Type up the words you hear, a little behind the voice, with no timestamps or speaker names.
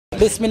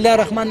بسم الله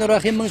الرحمن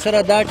الرحیم. موږ سره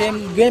دا ټیم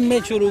دویم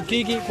میچ شروع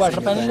کیږي،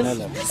 کوارټر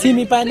فائنل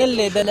سیمی فائنل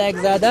له د لایق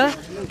زاده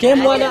کیم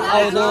والا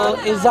او د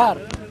اظهار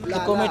د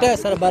کمیټه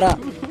سربراه.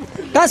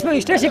 تاسو په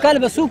اشته شکل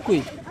به سوق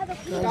کوي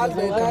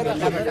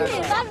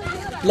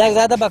لایق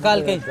زاده بکال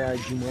کوي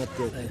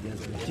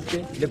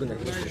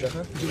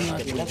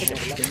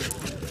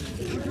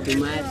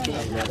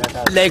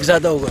لایق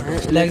زاده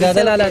وګور لایق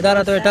زاده لاله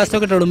اداره ته تاسو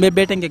کې ټړو مې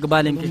بیټینګ کې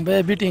بالینګ کې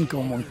به بیټینګ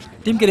کوم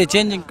ټیم کې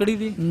چینجینګ کړی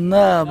دي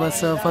نه بس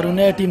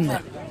فرونه ټیم ده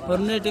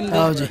فرونه ټیم ده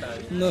او جی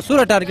نو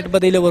سوره ټارګټ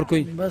بدایله ور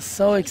کوي بس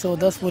 100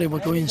 110 پورې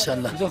بکوي ان شاء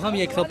الله زه هم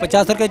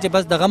 150 ورکړم چې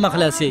بس دغه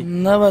مخلاصي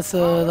نه بس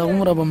د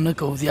عمره بم نه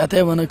کوو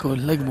زیاته ونه کوو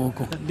لګ بو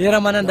کو ډیر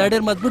مننه دا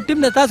ډیر مضبوط ټیم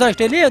ده تاسو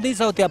استرالیا دی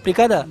ساوث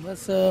افریقا ده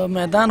بس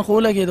میدان خو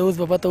لګي د اوس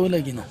په پته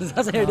ولګي نو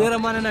ډیر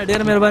مننه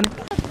ډیر مهرباني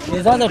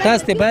زاده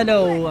ټاس ته پهله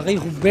او هغه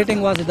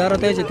بیټینګ واسه دار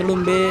ته چې تړم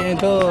به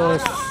ته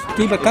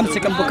ټیم کم سے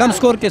کم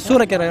سکور کې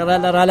سوره کې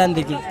را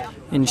لاندې کی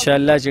ان شاء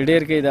الله چې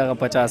ډیر کې دا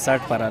 50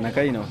 60 پرانه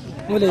کوي نو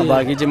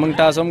باقي چې موږ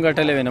تاسو هم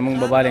ګټلې ونه موږ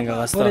به بالینګ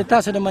غوښته ولې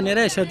تاسو د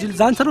منیره شرجیل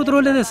ځان سره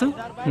درولې ده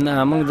نه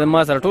موږ د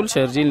ما سره ټول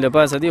شرجیل د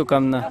پاسه دی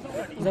کم نه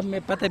زم مې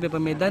پته به په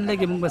میدان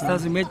لګي موږ بس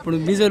تاسو میچ پړو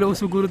ویزل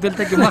اوس ګورو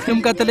دلته کې مخکم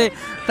کتلې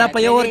تا په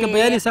یو ور کې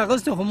 42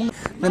 اگست خو موږ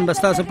نن بس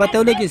تاسو پته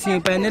ولګي سیمی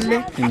فائنل له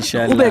ان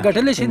شاء الله او به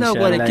ګټلې شي دا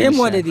غوړې کیم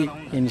ولې دي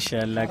ان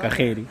شاء الله که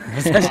خیری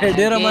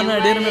ډیر مننه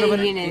ډیر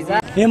مهرباني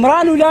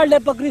عمران ولال له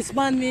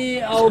پاکستان می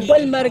او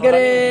بل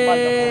مرګره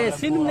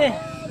سین نه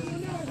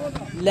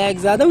لایق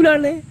زاده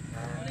ولال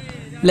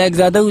لایق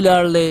زاده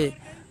ولال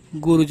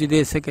ګورو چې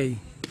دې سکی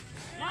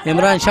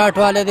عمران شاټ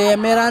والے دی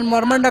میران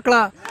مرمن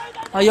ډکړه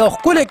یو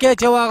خپل کې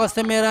چې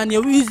واغسته میران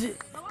یو ایز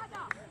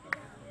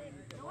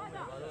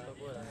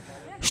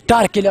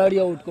स्टार खिलाड़ी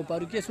आउट को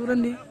पारू के सूरन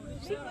दी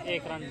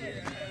एक रन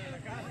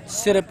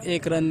सिर्फ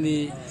एक रन दी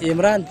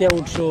इमरान ते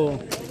आउट शो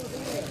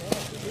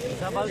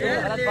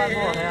गलत बात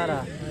हो है यार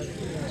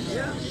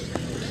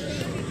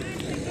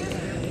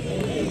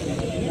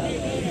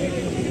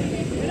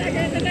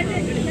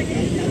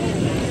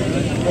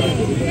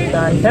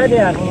तांचा दे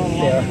यार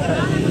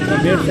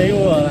बेट सही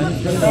हुआ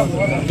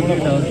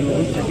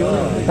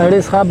अरे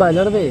खा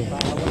बालर दे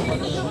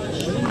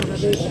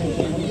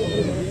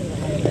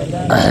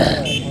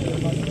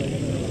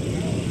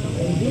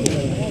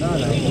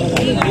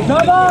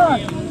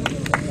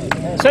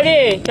Sorry,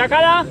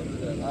 Chakala.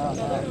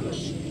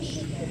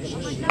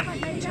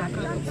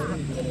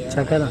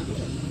 Chakala.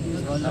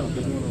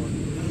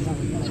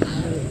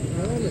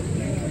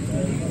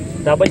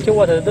 Double chew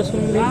water. The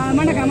swim.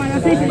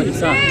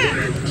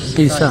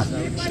 Isa.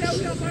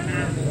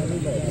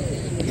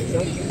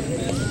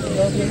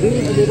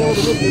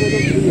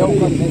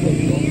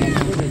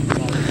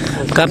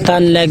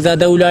 کپتان لایق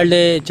زاده ولاړ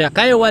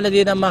چکای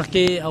والدې د مخ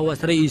کې او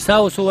سره عیسی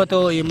وسوته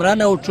عمران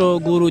اوټ شو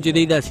ګورو چې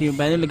دی د سیمی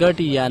فائنل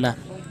ګټي یا نه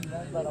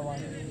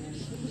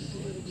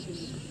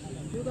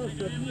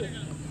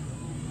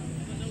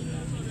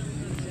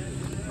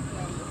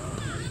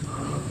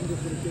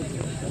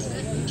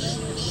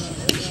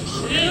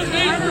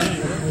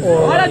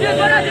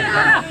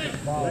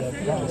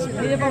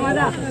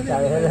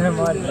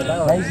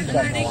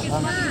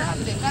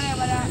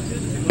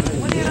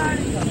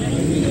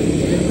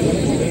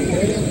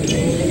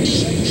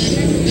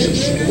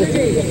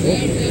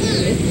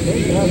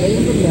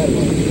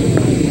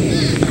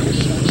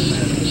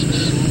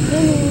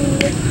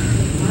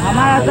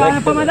हमारा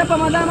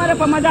पमादा हमारे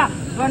पमादा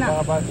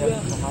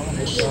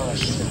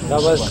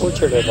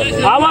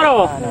हमारो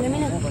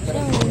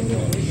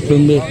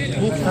तुम्बे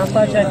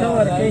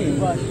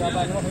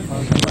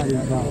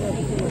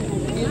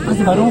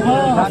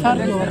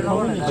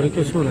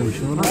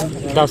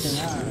दस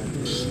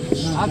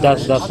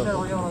दस दस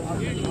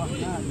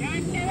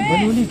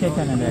بلولي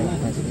كان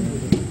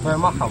ده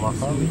ما خبر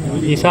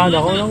يساعد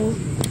هو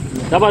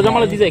طبعا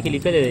زمان دي زي كده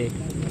كده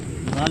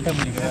انت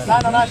لا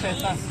لا لا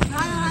شيطان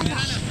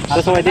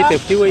بس هو دي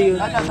تفتي وي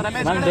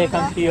من ده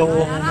كان فيه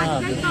هو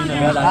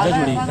لا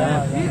جوړي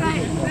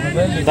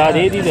دا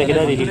دې زي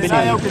كده دي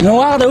كده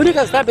نو هغه ولي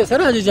که ستاسو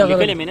سره دي ځای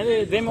کله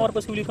مینه دوی مور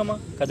پسې ولي کما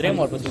کدرې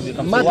مور پسې ولي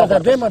کما ما ته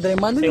درې ما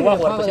درې مانو څه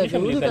وخت ورپسې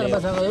ولي کړه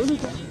بس هغه ولي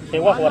څه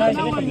وخت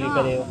ورپسې ولي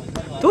کړه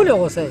ټول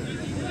اوسه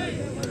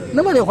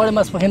نه مې خو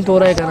ما سپهین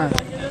تورای کنه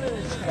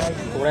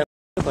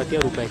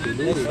 ₹50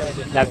 کیلو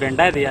دا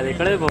بنډا دی یا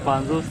کړه په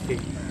 500 کې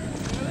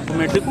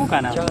کومټ کو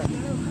کنه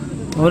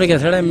اور کې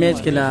سره میچ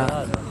کلا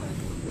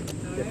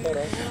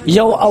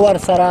یو اور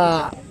سره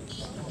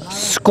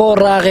سکور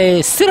راغی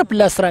صرف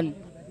لسرن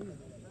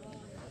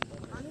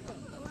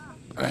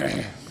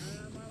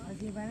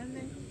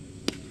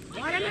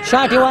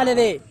شاټي والے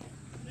دی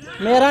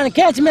میران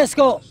کیچ مس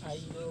کو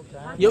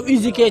یو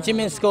ایزی کیچ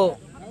مس کو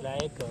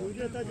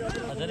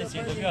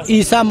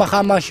عیسی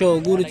مخامخ شو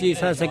ګورو چې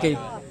عیسی سکی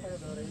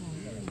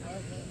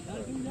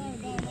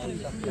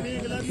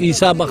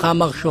عیسی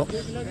مخامخ شو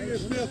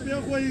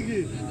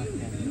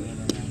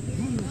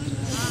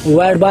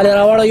وایډ بال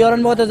راوړو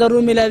یورن مو ته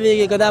ضرور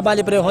ملاويږي کدا بال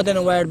پر هوته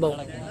نو وایډ بو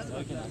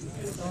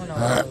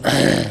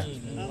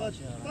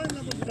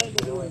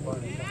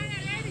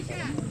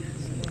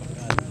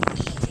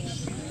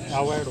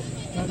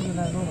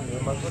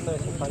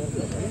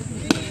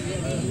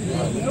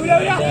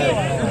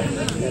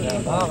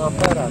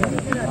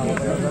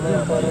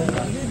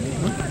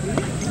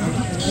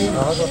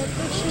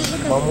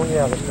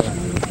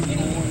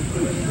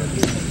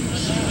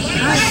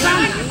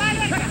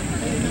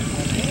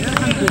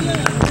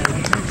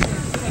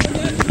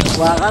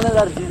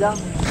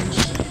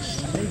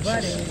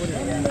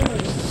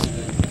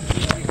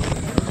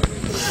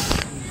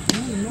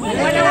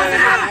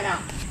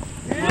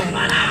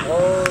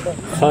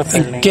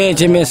کېچ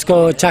مې اسکو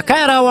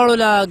چکای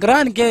راوړله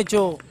ګران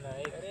کېچو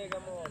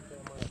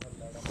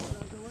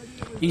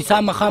عیسی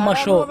مخامخ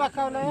شو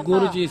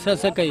ګورو چې عیسی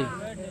څه کوي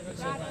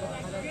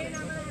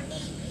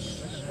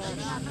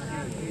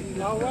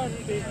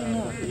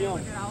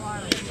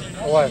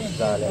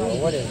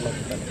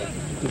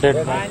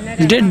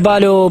ډېډ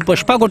بالو په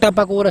شپږو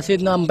ټپکو ورسېد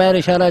نو امپایر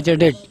اشاره چې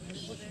ډېډ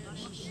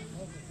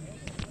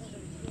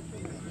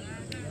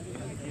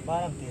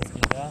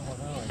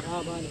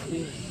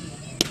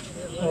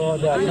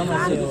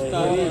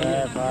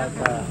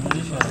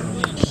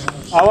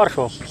اور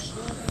شو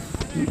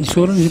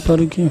سورن जी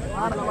पारू की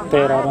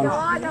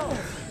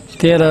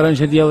 13 रन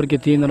से दिया और के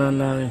 3 रन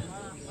लाए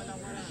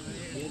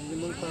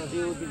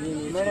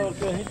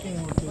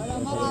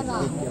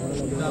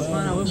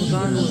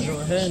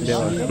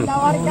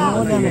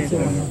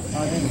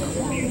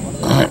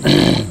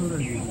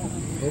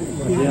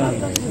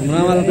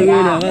वाला तो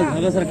वेला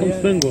आवाज सर कम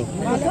स्प्रिंगो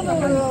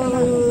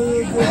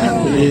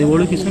ये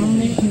बोलो किस ने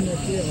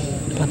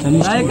पता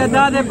नहीं आए का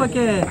दादे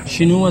पके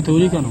शिनु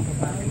तोरी कनो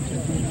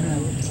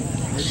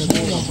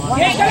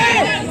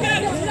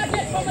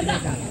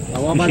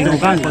आवाज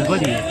दुकान पर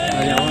बड़ी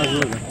अरे आवाज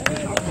होगा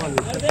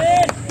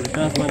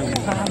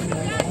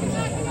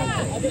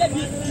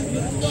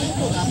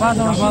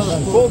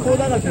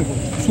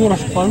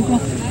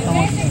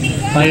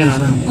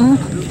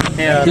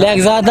لایق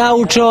زاده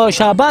اوټو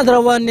شهباز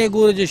روان نه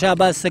ګورو چې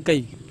شهباز څه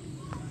کوي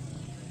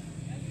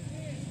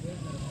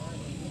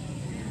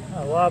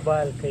هوا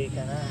بال کوي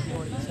کنه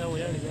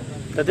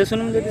تاسو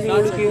سنوم دې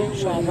وړو کیو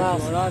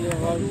شهباز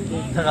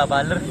څنګه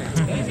بالر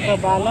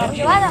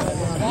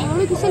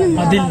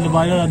عادل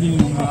بالر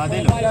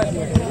عادل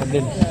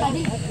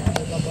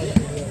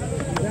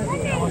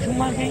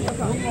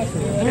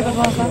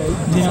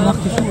دینه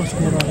وخت شو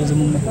سکور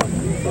راځم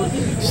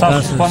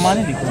تاسو په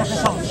معنی دي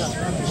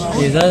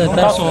Izhar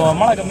تاسو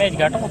مړه میچ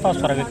ګټو تاسو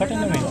سره وکټ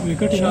نه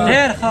وکټ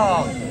ډیر ښه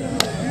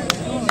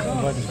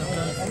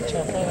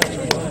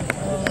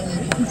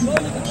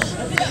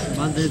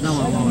باندې دا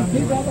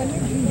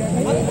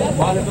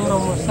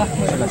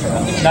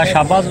دا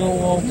شاباز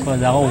او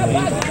کداغه وي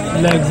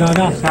لایق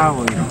زاده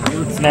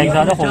لایق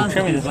زاده خو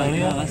شوی دی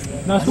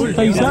دا ټول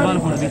پیسې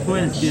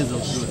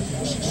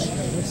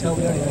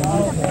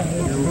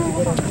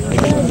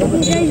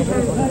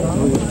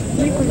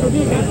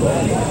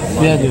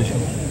بیا دی شو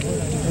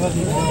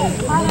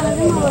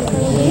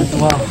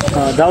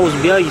دا اوس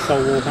بیا یې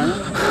سوو کنه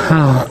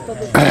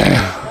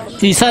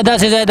عیسی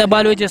داسې ځای ته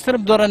بال وي چې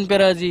صرف 2 رن پې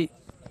راځي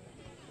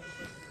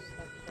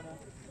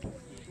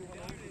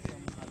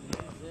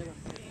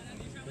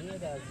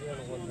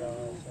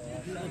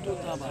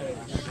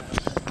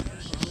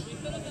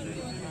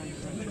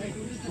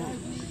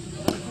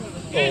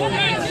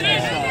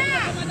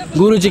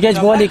ګورو چې کېچ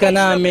بولي که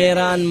نه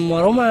میران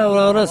مرومه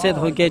ورسېد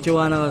خو کېچ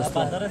وانه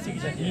وسته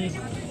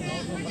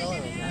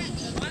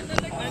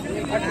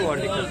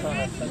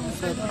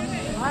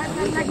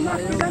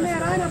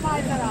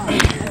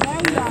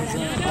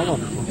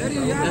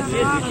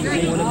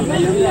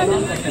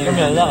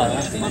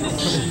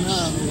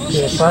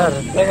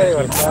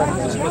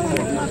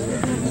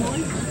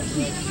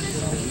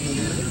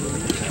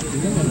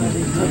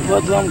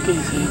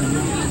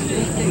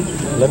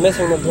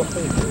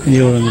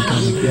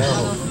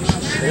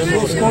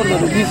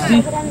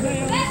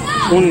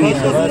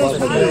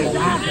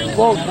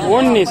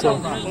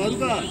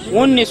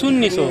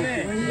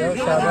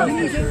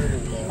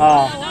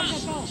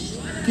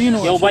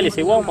یو بال یې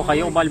سیوا وکړه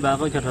یو بال به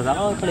هغه چېرته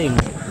دغه کړی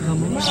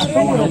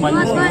یو بال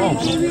یې سیوا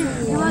وکړه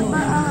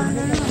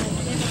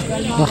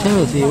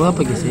بخیر سیوا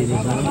پکې صحیح دی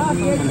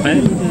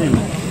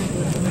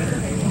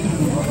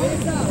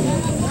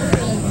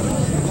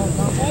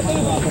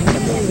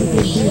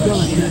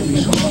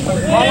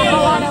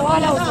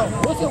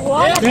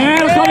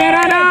ډېر ښه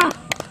میرانه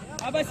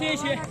ابه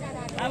سیشي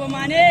ابه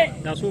معنی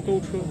دا څوک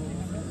اوټ شو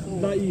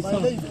دا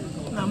عیسی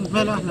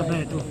موبایل اخله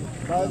بیٹو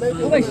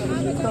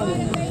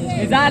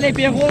ځاله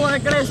پیغو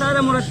کړه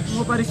ساده مو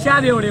پر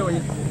شابه وړي وي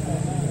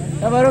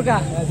خبرو کا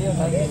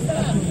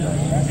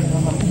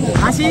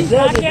اسی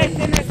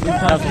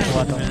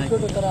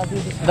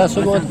دا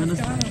څوک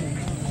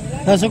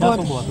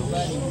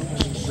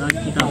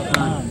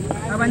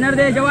ابه نر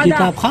دې جواد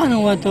کتاب خان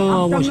وته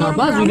او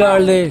شهباز ولاړ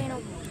دی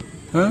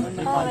ها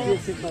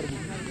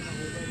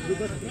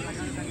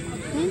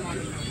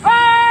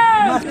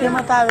مخکې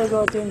متاوي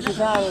ګوتې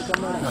انتظار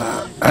وکړم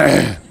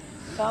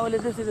کاولې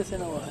دسې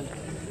نه وهل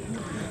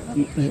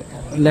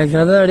لایق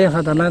زاده ډېر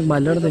خطرناک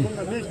بالر دی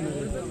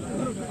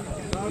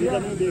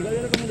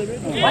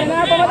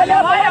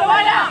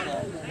وایا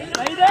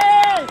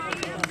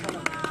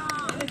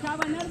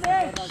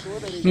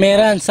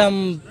میران سم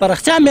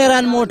پرخچا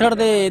میران موټر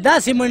دی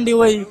داسې منډي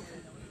وای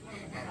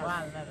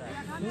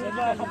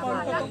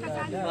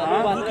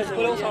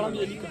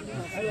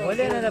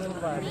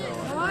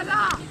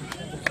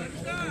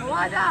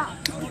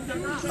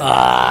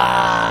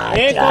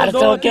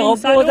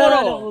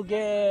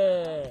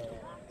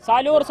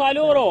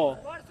سالور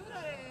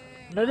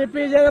نه دې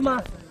پیژنم ما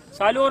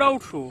سالور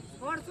آؤٹ شو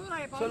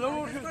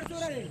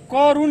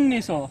کور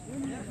 1900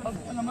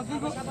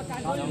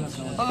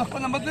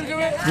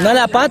 نه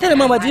لا پاتې نه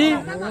محمد جي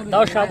دا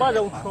شاباز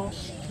آؤٹ شو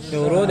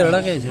یو ورو دې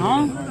ډکه شي ها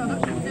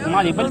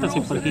ما دې بل ته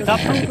صفر کتاب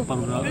پر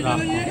را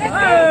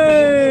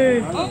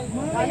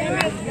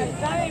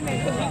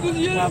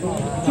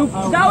چوپ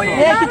داولی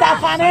کتاب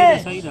خانه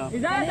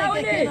ایزار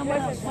داولی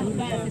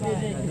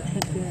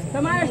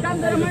تمہارا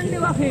شام در منډي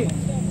واخی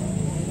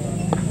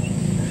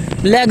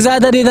لږ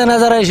زیاده دي د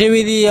نظره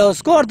شوي دي او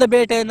سکور ته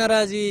بیټی نه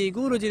راځي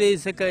ګورو چې دی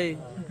څه کوي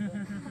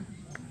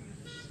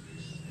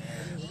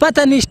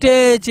پته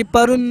نشته چې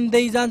پرون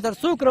دی ځان سره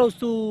څوک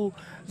راوستو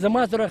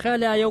زما سره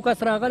خیال یو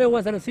کس راغلی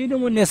و سره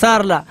سینم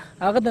نثار له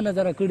هغه د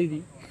نظره کړي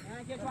دي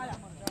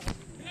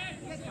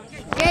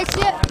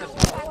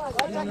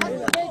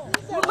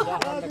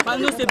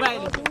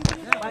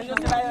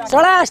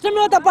سړی اشته مې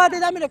ورته پاتې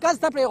دا مې کس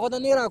ته پرېښوده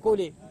نه یې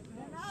راکولې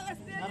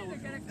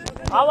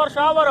آور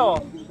شاورو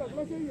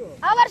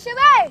آور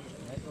شوی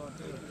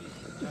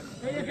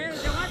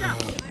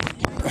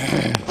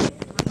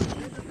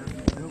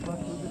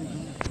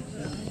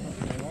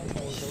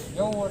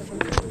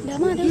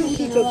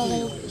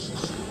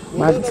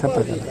ما څه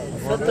پته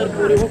 70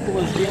 پورې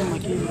وکول شي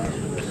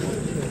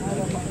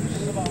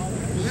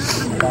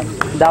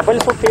دابل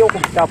څو په یو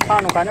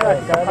کتابخانو کنه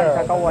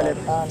کتابخانه والے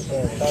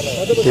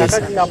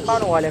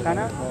کتابخانو والے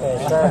کنه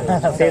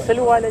فیصل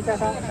والے چا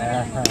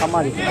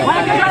हमारी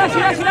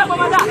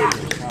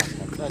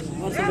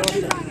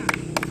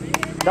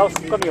دا اوس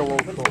کوم یو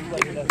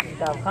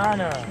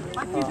کتابخانه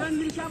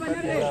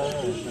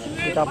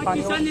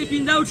کتابخانه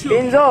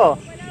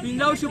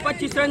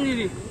 25 رن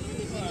دي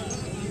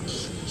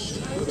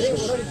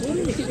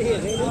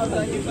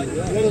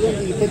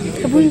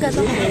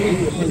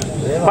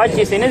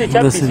Pagi sini di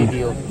Capi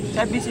video.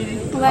 Capi sini.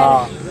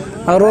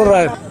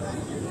 Aurora.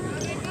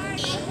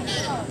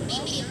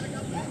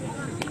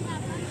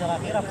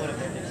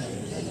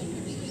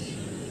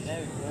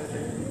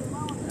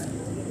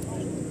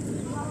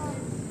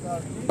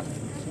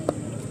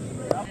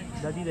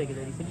 Dari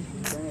sini.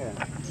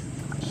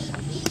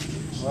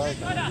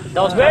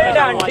 Dos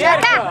bedan.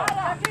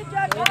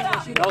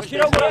 Dos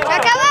shiro gora.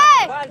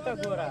 Balta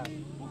gora.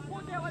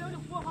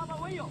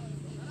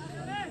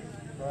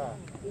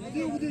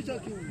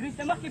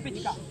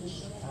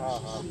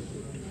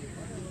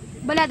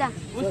 بلدا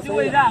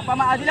مستوي ذا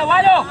فما عادله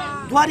والو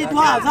دواري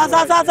دوا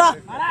زا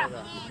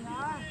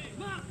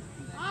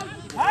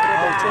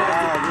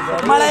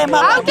مړه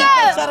ما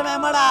شرمه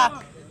مړه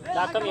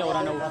دا کم یو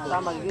ورانه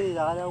سامګری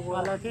دا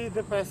غواړي د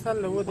فیصل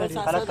له ودی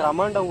خلک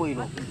رامنډه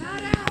وینو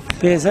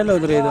فیصل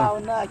ودرې دو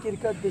نه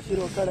کرکټ د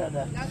شروع کړه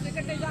دا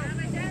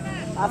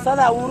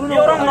اصله ورونو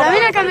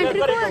راوینه کمنټري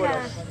کوله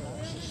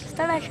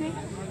ستړی شوی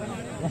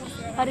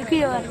اره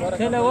پیو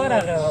کله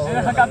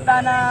ورغه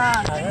کپتانا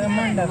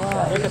منډه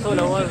هغه ټول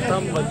ور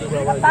سم بدی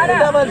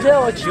دا ورځه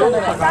او چې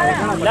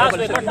لاس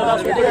وکټ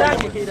لاس وکټ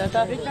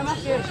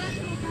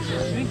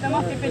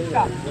مخکې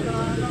پچکا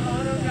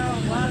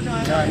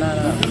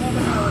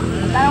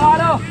نه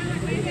والو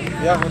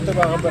یا هته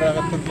به خبره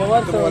هغه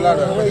ته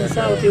ولاړه وای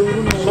ساو ته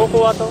ورونو څوک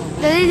واته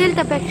د دې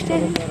دلته پکشته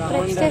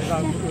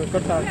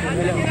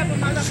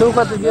شو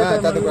کته دی تا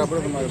ته برابر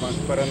کومه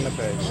باندې پرن نه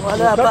پای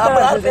ولا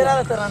بابا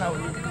پیرا ترانه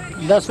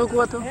دا څوک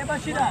وته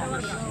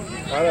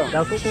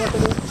دا څوک واته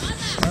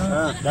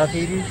دا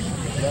پیری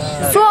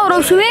سو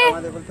ورو شوی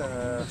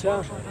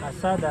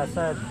اسد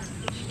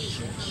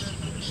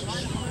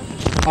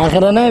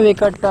اخرنه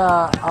وکټ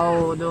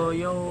او دو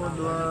یو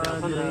دو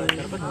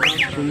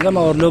څنګه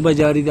اورلو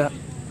بجاری دا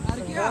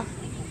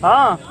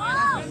ها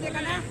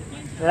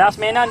لاس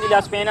مینان دی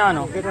لاس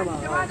مینانو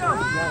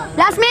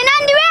لاس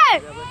مینان دی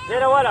وې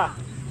ډیر ولا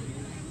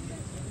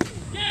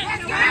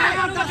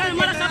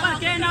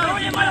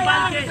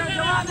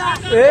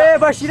اے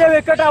بشیره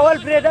وکټ اول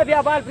پرېدا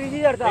بیا بال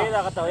پریږي درته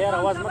دا غته یار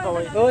आवाज مکه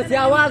وای او چې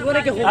आवाज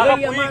ونه کې خو هغه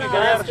یې کوي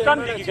یار کم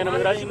دي کنه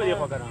مدرسې مې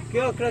خو کنه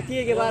کیو کرتی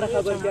کې بار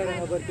خبر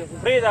کې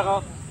فری دا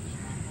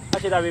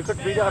اچھا دا وکټ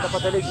فری دا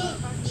پته لګي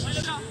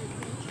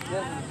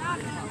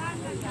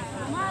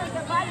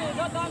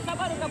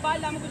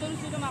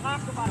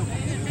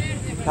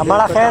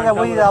हमारा खैर है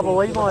वही आप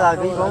वही को आ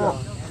गई वो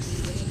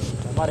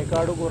हमारे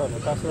कार्ड को रहा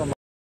कासु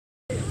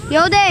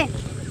یو دی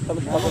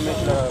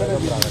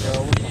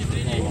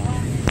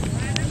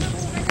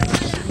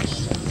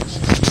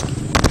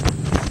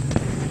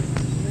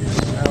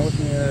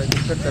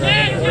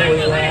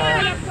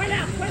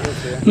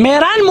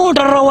میران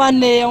موټر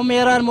روان دی او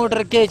میران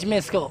موټر کېچ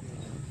میس کو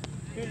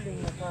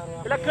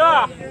لکه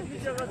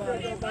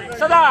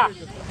صدا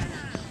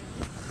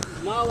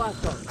ما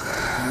واسطه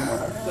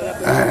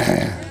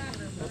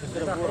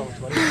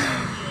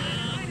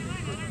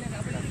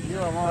نبي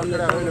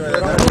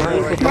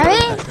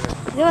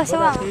زوا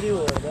سوا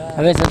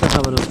اوی څه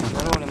خبر اوس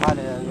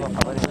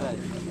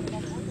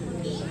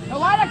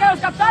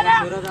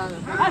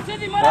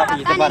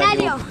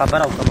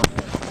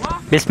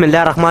بسم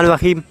الله الرحمن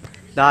الرحیم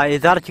دا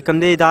اظهار چې کوم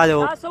دی دا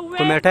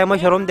کمیټه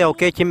مشر هم دی او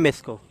کې چیم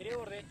مس کو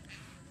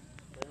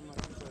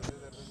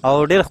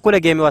او ډېر ښکلی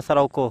ګیم یې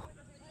ورسره وکړو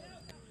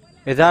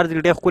اظهار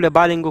ډېر ښکلی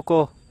بالینګ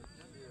وکړو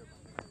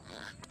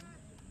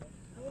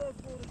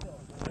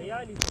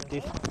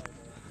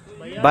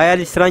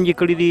 42 رن یې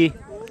کړي دي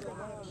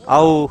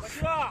او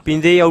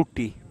 5 یې آوټ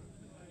دي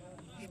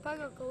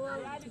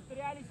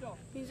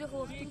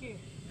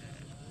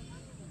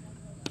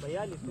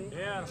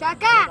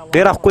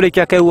ډېره ښکلې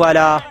چکۍ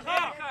وواله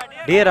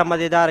ډېره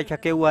مزېداره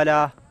چکۍ وواله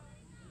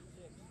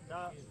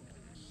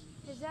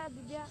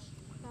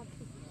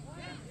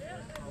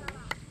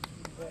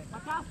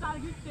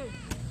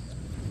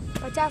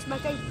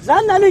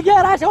ځان نه لګیا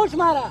راشه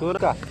وشماره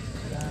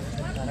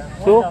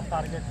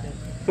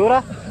څومره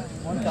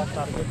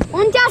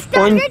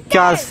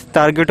 49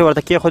 ټارګېټ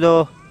ورته کېښودو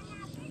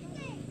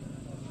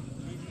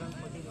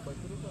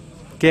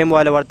ګیم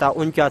والا ورته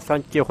 49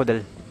 رن کېښودل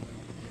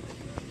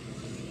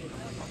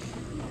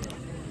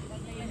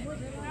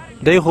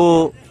دی خو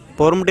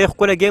پرون ډېر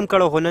ښکلی ګیم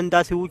کړی خو نن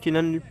داسې و چې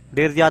نن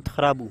ډېر زیات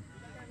خراب و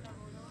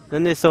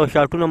نن یې څه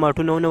شاټونه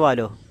ماټونه ونه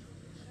واله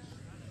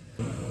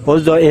اوس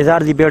د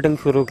اظهار دی بیټنګ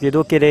شروع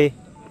کېدو کې دی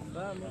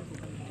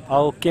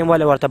او ګیم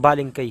والا ورته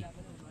بالینګ کوي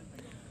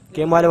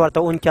ګیم والا ورته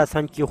 49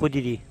 رن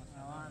کېښودي دي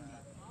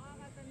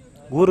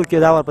ګورو چې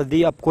دا ورپسې دی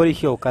اپ کولی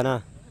شي او که نه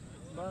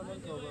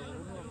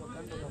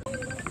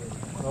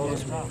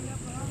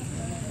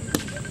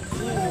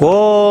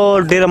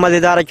او ډېره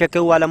مزېداره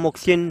چکۍ وواله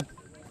محسن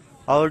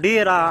او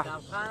ډېره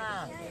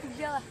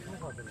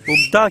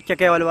اوږده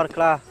چکۍ ول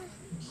ورکړه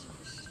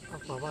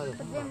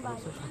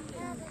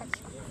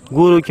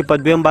ګورو چې په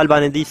دویم بال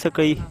باندې دوی څه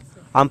کوي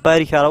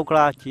امپایر اشاره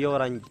وکړه چې یو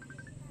رن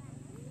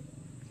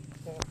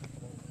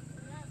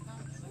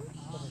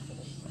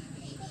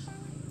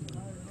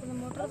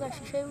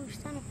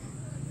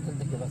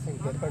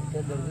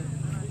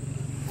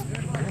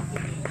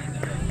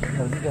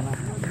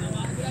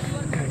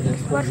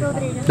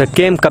د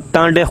ګیم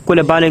کپتان ډېر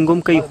ښکلی بالینګ هم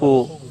کوي خو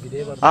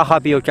اخوا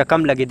پې یو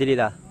چکم لګېدلې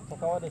ده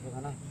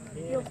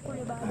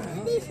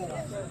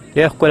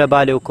ډېر ښکلی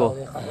بال یې وکړو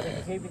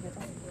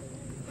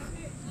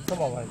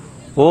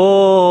او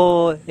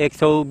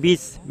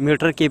 120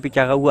 میټر کې پې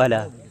هغه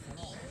وواله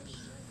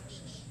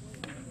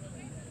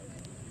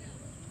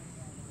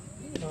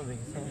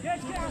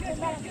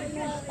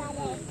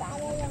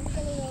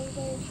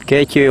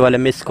کیچ یې والا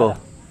مس کو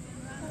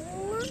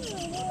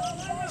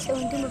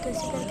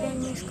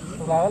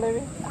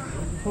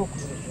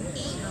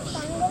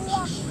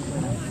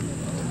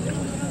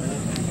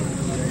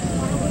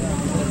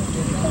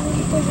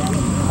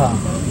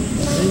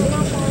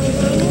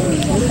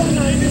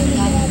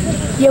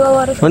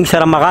موږ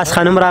سره مغاز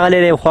خان هم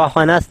راغلی دی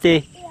خواخوا ناست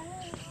دی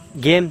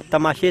ګیم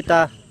تماشې ته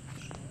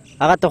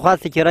هغه ته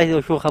خواست چې راشي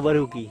یو څو خبرې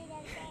وکړي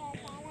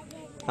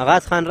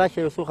مغاز خان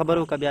راشه یو څو خبرې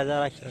وکړه بیا زه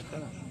راشه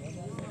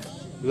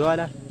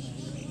ویواله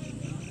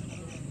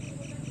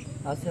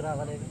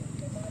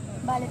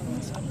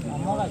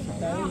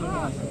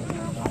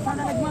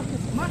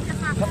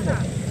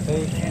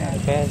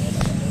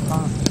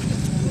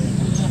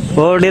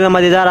او ډېره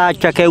مزېداره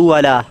چکۍ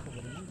وواله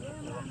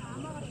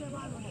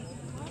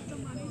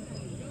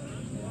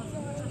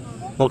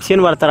محسن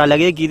ورته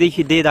رالګی کېدی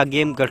چې دی دا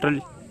ګیم ګټل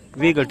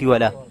وی ګټي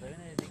والا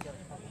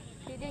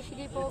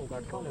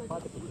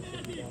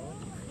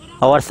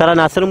او ورسره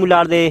ناصر هم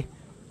ولاړ دی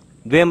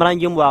دویم رن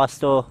یې هم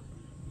واخیستو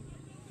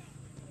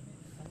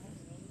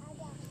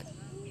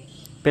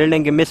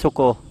فیلډینګ یې مس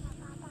وکړو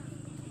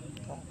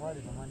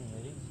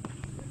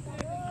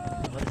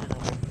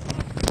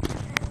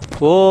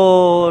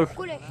او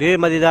ډېر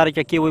مزېداره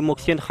چکې وایي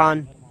محسن خان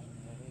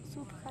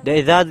د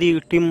ازادي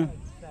ټیم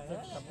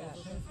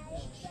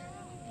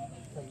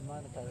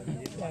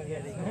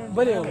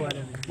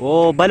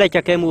او بله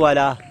چکۍ مو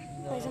واله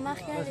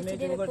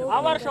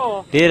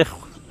ډېر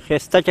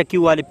ښایسته چکې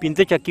والې 5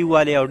 چکې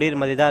والې او ډېر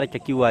مزېداره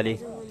چکې والې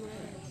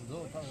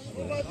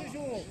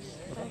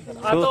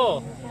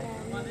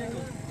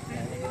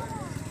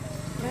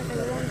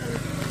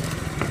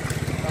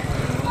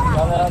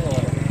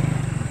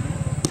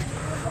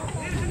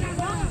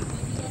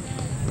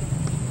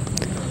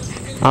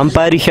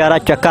امپایر اشاره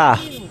چکا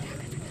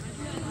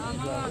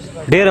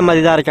ډېره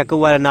مزېداره چکه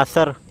وواله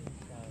ناصر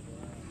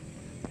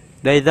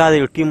د ازاد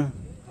یو ټیم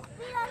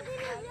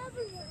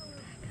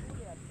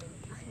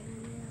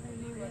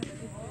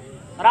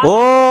او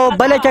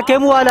بله چکې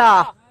مو واله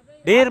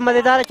ډېر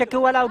مزېداره چکې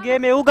وواله او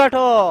ګیم یې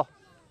وګټو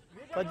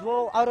په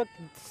 2 او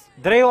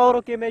 3 اورو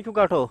کې میچ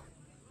وګټو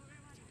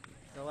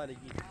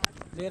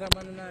ډېره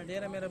مننه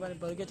ډېره مهرباني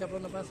پرګې چپلو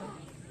نه پاسه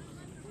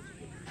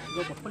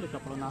زه په خپلې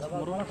چپلو ناست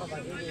مرونه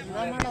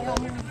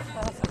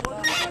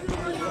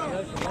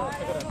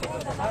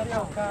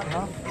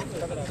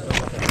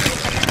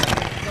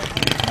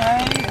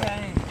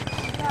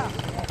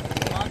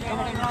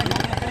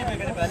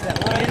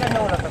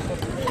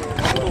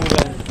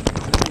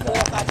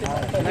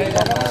بسم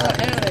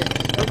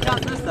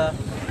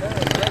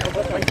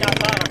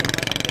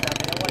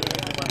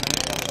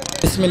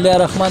الله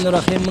الرحمن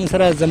الرحیم. موږ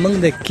سره زمونږ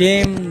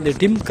د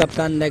ټیم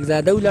کپتان لایق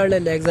زاده ولاړ.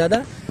 لایق زاده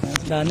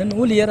دا نن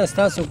ولې یاره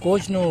ستاسو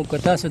کوچ نو که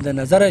تاسو د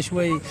نظره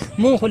شوئ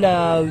مونږ خو له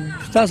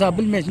ستاسو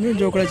بل میچ نه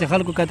جوړ کړی چې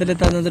خلکو کتلی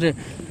تا نظر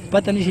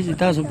پته نشي چې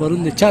تاسو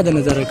پرون د چا د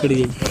نظره کړي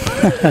دی.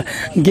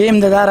 گیم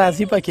د دا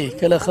راځي پکې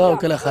کله ښه او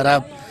کله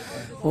خراب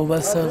خو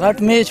بس غټ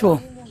میچ و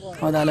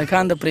او د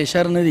هلکان د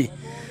پریشر نه دي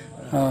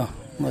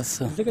بس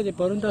ځکه چې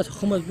پرون تاسو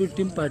ښه مضبوط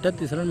ټیم په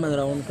 38 رن باندې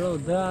راونډ کړه او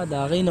دا د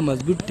هغې نه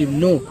مضبوط ټیم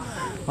نو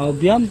او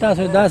بیا هم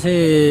تاسو داسې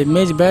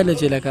میچ بایله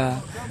چې لکه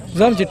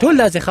زم چې ټول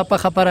داسې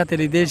خپه راته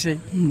لیدی شئ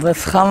بس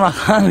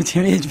خامخا چې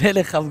میچ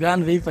بایله خفګان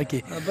وي پکې.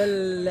 بل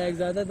لایق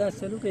زاده داسې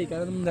چلو کوي که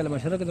زموږ د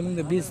مشرق زموږ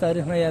د 20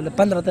 تاریخ نه یا د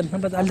 15 تاریخ نه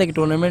بعد هلته کې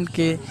ټورنمنټ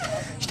کې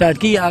سټارټ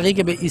کېږي هغې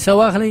کې به حصه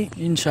واخلئ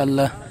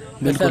انشاءالله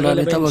بالکل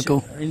رابطه وکړو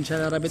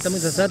انشاءالله رابطه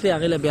موږ سره ساتي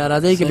هغې له بیا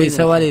راځئ کې به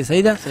حصه والئ.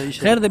 صحیح ده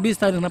خیر د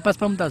 20 تاریخ نه پس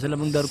به هم تاسو له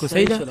موږ درکو.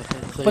 صحیح ده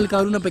خپل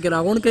کارونه پکې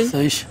راغونډ کړئ.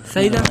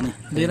 صحیح ده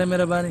ډېره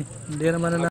مهرباني ډېره مننه.